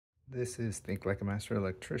This is Think Like a Master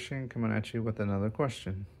Electrician coming at you with another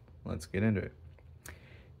question. Let's get into it.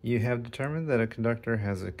 You have determined that a conductor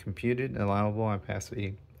has a computed allowable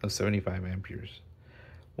ampacity of 75 amperes.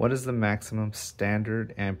 What is the maximum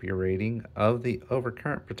standard ampere rating of the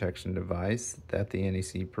overcurrent protection device that the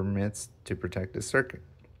NEC permits to protect a circuit?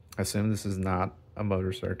 Assume this is not a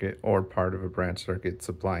motor circuit or part of a branch circuit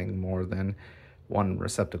supplying more than one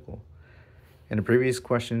receptacle. In a previous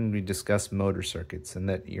question, we discussed motor circuits and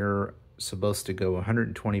that you're supposed to go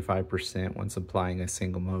 125% when supplying a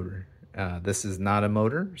single motor. This is not a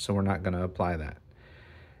motor, so we're not going to apply that.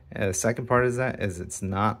 The second part is it's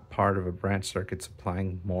not part of a branch circuit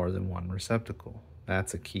supplying more than one receptacle.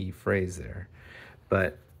 That's a key phrase there.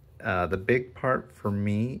 But the big part for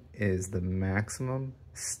me is the maximum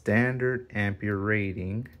standard ampere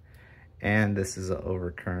rating, and this is an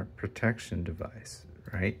overcurrent protection device,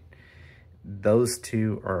 right? Those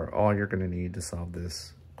two are all you're going to need to solve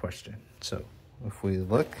this question. So if we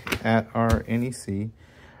look at our NEC,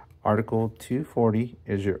 Article 240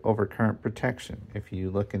 is your overcurrent protection. If you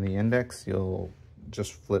look in the index, you'll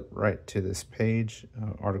just flip right to this page,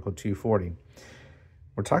 Article 240.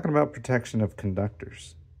 We're talking about protection of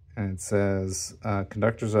conductors. And it says,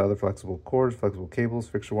 conductors or other flexible cords, flexible cables,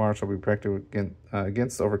 fixture wire shall be protected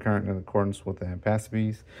against overcurrent in accordance with the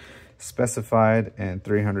ampacities specified in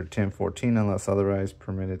 310.14 unless otherwise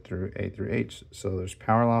permitted through A through H. So there's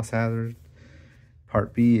power loss hazard.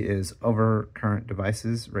 Part B is overcurrent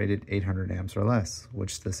devices rated 800 amps or less,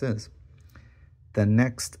 which this is. The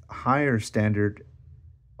next higher standard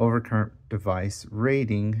overcurrent device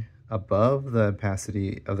rating above the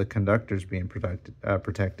ampacity of the conductors being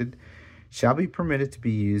protected shall be permitted to be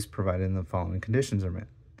used provided the following conditions are met.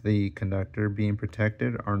 The conductor being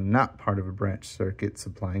protected are not part of a branch circuit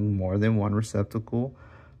supplying more than one receptacle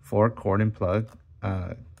for cord and plug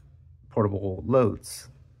portable loads.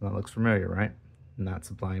 That looks familiar, right? Not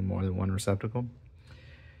supplying more than one receptacle.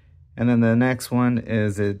 And then the next one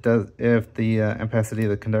is if the ampacity of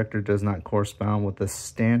the conductor does not correspond with the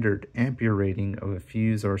standard ampere rating of a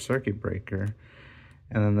fuse or circuit breaker.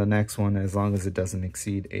 And then the next one, as long as it doesn't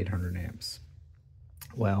exceed 800 amps.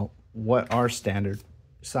 Well, what are standard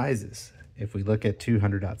sizes? If we look at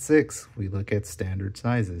 200.6, we look at standard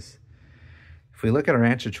sizes. If we look at our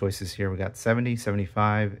answer choices here, we got 70,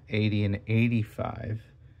 75, 80, and 85.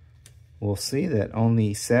 We'll see that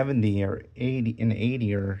only 70 or 80 and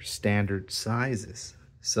 80 are standard sizes.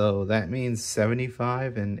 So that means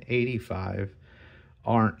 75 and 85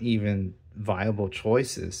 aren't even viable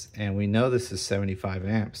choices. And we know this is 75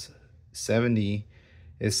 amps. 70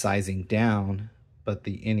 is sizing down, but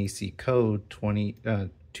the NEC code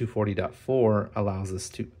 240.4 allows us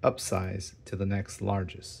to upsize to the next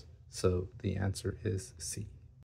largest. So the answer is C.